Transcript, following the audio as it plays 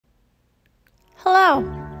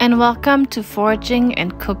and welcome to Foraging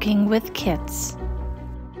and Cooking with Kids.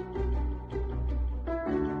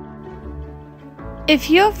 If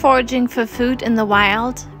you're foraging for food in the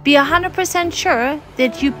wild, be 100% sure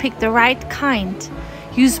that you pick the right kind.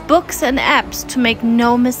 Use books and apps to make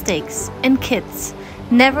no mistakes. And kids,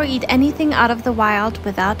 never eat anything out of the wild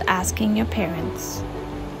without asking your parents.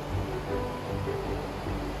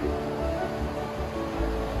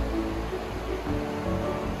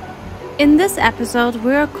 In this episode,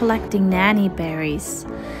 we're collecting nanny berries.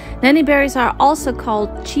 Nanny berries are also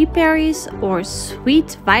called cheap berries or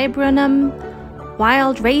sweet viburnum,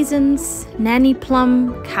 wild raisins, nanny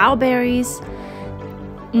plum, cowberries.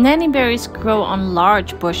 Nanny berries grow on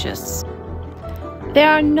large bushes. They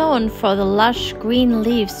are known for the lush green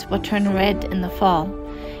leaves that turn red in the fall.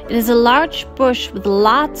 It is a large bush with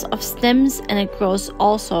lots of stems, and it grows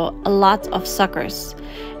also a lot of suckers.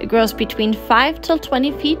 It grows between 5 till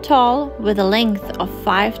 20 feet tall with a length of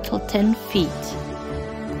 5 till 10 feet.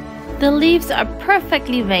 The leaves are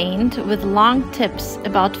perfectly veined with long tips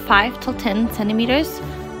about 5 till 10 centimeters,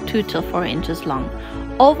 2 till 4 inches long,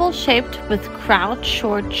 oval shaped with crown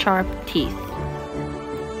short sharp teeth.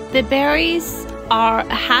 The berries are a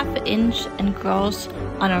 ½ inch and grows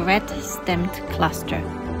on a red stemmed cluster.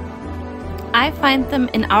 I find them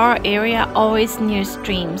in our area always near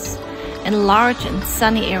streams, in large and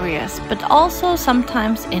sunny areas, but also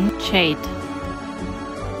sometimes in shade.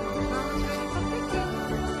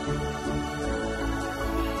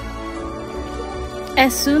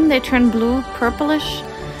 As soon they turn blue, purplish,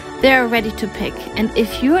 they are ready to pick. And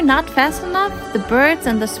if you are not fast enough, the birds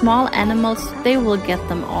and the small animals, they will get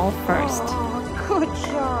them all first. Oh, good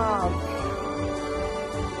job!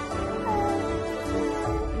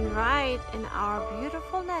 Right in our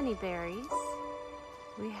beautiful nanny berries,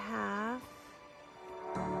 we have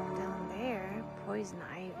down there poison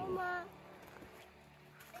ivy. Mama.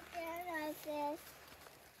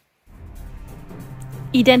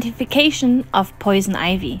 Identification of poison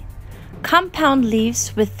ivy. Compound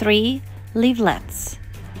leaves with 3 leaflets.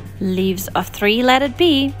 Leaves of 3, let it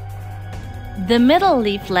be. The middle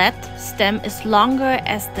leaflet stem is longer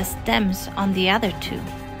as the stems on the other 2.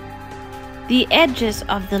 The edges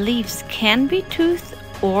of the leaves can be toothed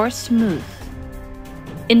or smooth.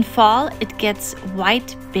 In fall, it gets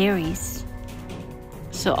white berries.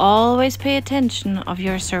 So always pay attention of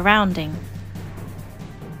your surrounding.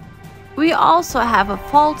 We also have a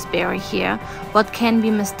false berry here, what can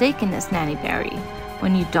be mistaken as nanny berry,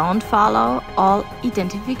 when you don't follow all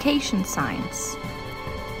identification signs.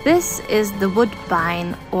 This is the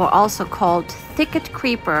woodbine, or also called thicket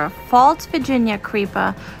creeper, false Virginia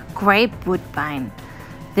creeper, grape woodbine.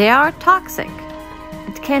 They are toxic.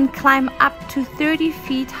 It can climb up to 30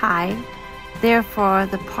 feet high, therefore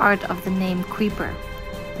the part of the name creeper.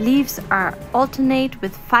 Leaves are alternate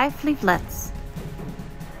with 5 leaflets.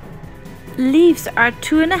 Leaves are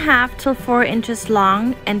 2½ till 4 inches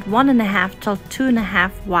long and 1½ till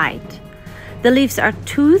 2½ wide. The leaves are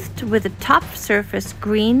toothed with the top surface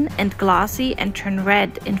green and glossy and turn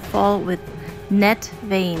red in fall with net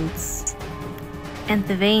veins. And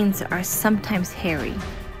the veins are sometimes hairy.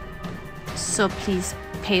 So please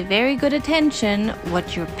pay very good attention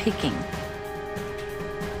what you're picking.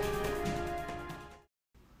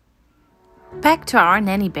 Back to our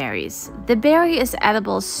nanny berries. The berry is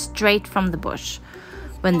edible straight from the bush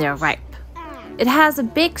when they're ripe. It has a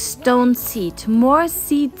big stone seed, more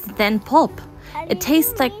seeds than pulp. It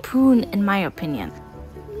tastes like prune in my opinion.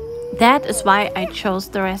 That is why I chose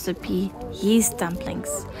the recipe yeast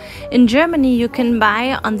dumplings. In Germany you can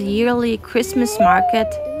buy on the yearly Christmas market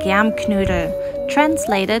Germknödel,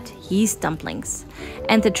 translated yeast dumplings.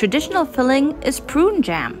 And the traditional filling is prune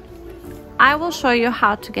jam. I will show you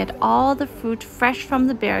how to get all the fruit fresh from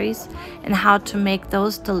the berries and how to make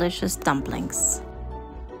those delicious dumplings.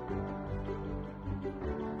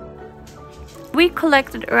 We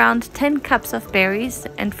collected around 10 cups of berries,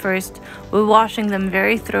 and first we're washing them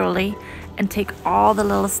very thoroughly and take all the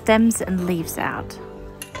little stems and leaves out.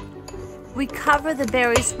 We cover the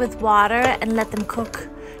berries with water and let them cook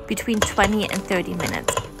between 20 and 30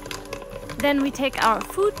 minutes. Then we take our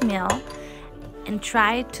food meal and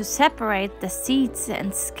try to separate the seeds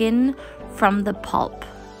and skin from the pulp.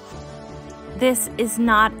 This is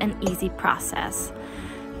not an easy process.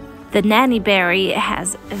 The nanny berry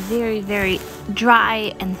has a very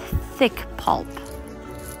dry and thick pulp.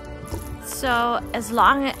 So as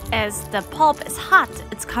long as the pulp is hot,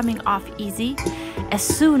 it's coming off easy. As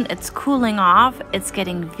soon as it's cooling off, it's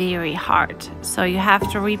getting very hard. So you have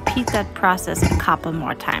to repeat that process a couple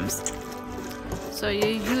more times. So you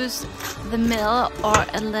use the mill or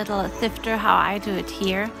a little thifter, how I do it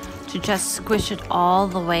here, to just squish it all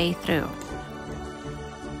the way through.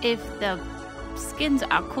 If the skins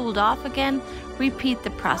are cooled off again, repeat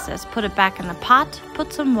the process. Put it back in the pot,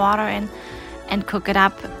 put some water in, and cook it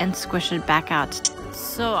up and squish it back out.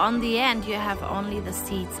 So on the end you have only the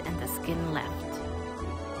seeds and the skin left.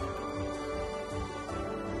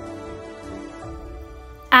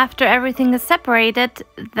 After everything is separated,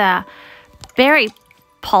 the berry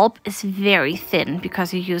pulp is very thin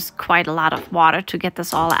because you use quite a lot of water to get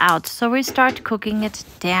this all out. So we start cooking it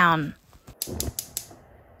down.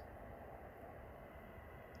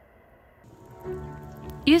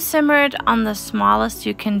 You simmer it on the smallest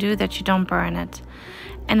you can do that you don't burn it.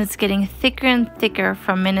 And it's getting thicker and thicker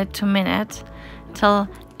from minute to minute till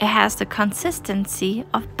it has the consistency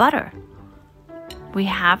of butter. We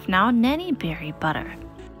have now nanny berry butter.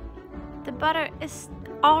 The butter is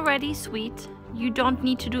already sweet. You don't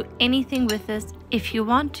need to do anything with this. If you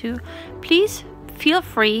want to, please feel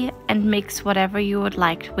free and mix whatever you would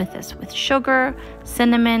like with this, with sugar,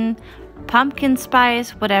 cinnamon, pumpkin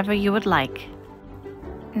spice, whatever you would like.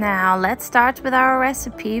 Now let's start with our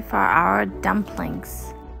recipe for our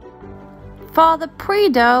dumplings. For the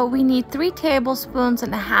pre-dough, we need 3 tablespoons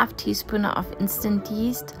and a half teaspoon of instant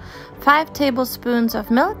yeast, 5 tablespoons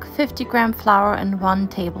of milk, 50 gram flour, and 1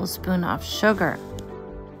 tablespoon of sugar.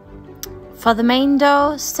 For the main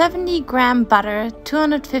dough, 70 gram butter,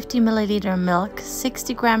 250 milliliter milk,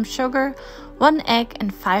 60 gram sugar, 1 egg,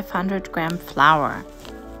 and 500 gram flour.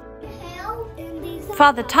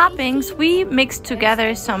 For the toppings, we mix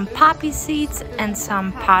together some poppy seeds and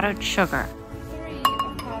some powdered sugar.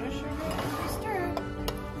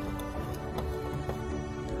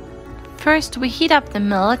 First, we heat up the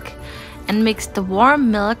milk and mix the warm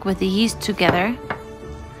milk with the yeast together,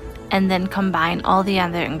 and then combine all the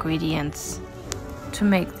other ingredients to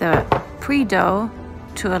make the pre-dough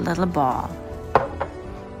to a little ball.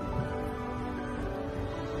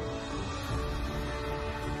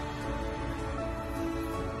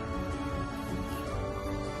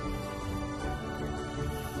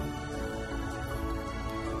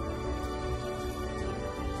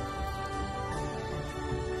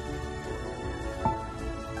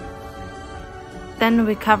 Then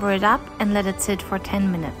we cover it up and let it sit for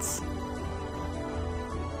 10 minutes.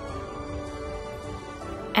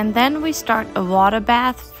 And then we start a water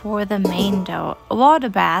bath for the main dough. A water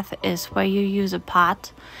bath is where you use a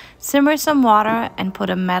pot, simmer some water, and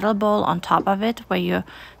put a metal bowl on top of it where you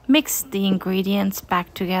mix the ingredients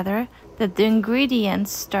back together, that the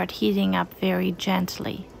ingredients start heating up very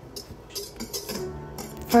gently.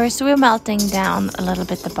 First, we're melting down a little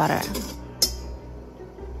bit the butter.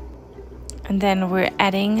 And then we're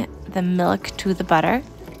adding the milk to the butter.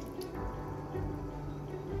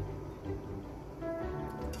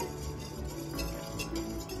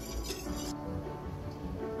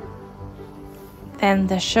 Then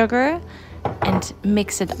the sugar, and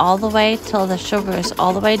mix it all the way till the sugar is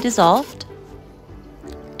all the way dissolved.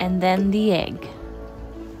 And then the egg.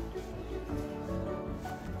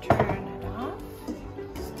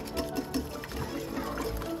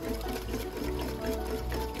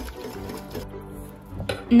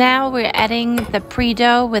 Now we're adding the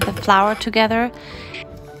pre-dough with the flour together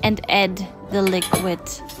and add the liquid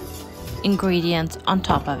ingredients on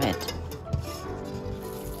top of it.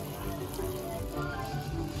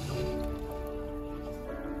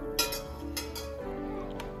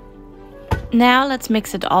 Now let's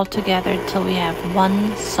mix it all together till we have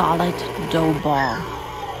one solid dough ball.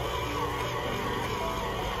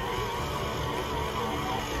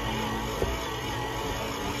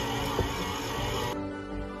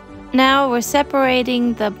 Now we're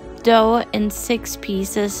separating the dough in 6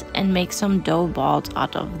 pieces and make some dough balls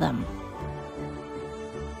out of them.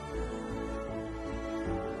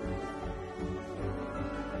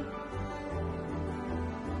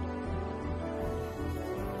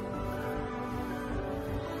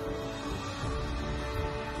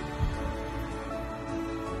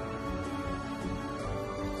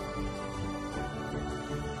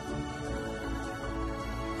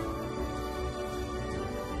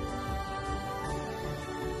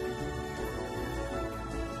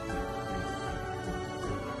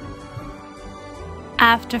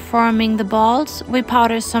 After forming the balls, we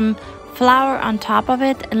powder some flour on top of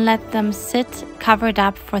it and let them sit covered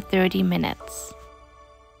up for 30 minutes.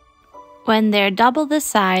 When they're double the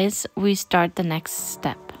size, we start the next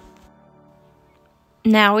step.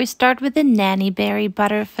 Now we start with the nanny berry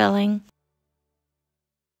butter filling.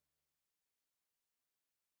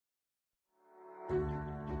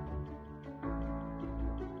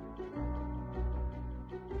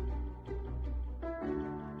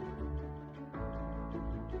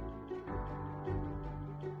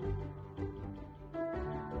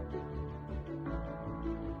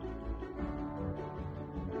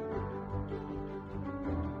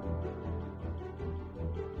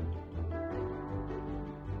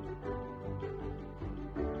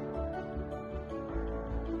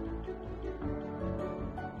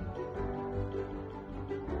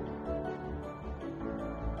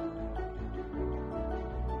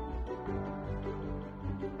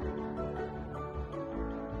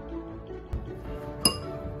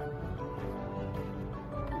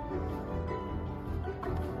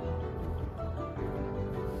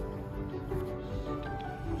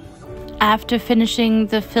 After finishing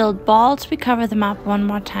the filled balls, we cover them up one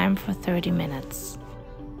more time for 30 minutes.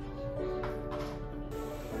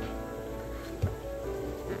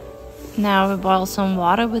 Now we boil some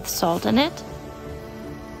water with salt in it.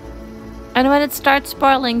 And when it starts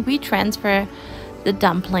boiling, we transfer the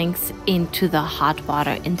dumplings into the hot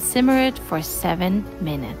water and simmer it for 7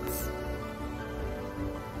 minutes.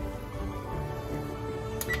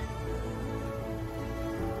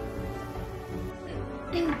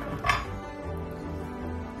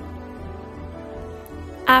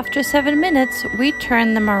 After 7 minutes, we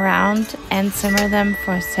turn them around and simmer them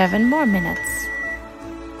for 7 more minutes.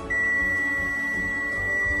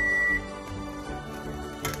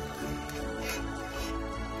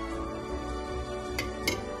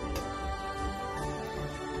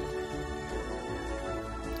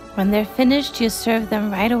 When they're finished, you serve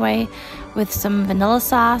them right away with some vanilla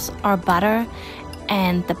sauce or butter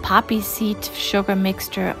and the poppy seed sugar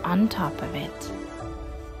mixture on top of it.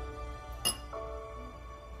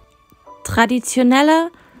 Traditionelle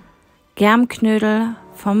Germknödel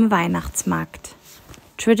vom Weihnachtsmarkt.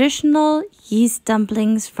 Traditional yeast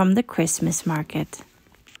dumplings from the Christmas market.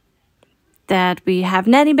 That we have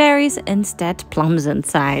nanny berries instead plums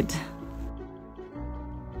inside.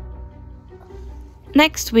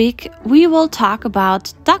 Next week, we will talk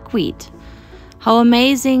about duckweed. How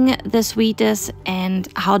amazing this wheat is and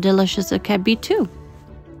how delicious it can be too.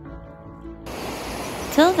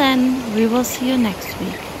 Till then, we will see you next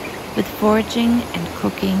week with foraging and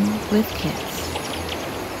cooking with kids.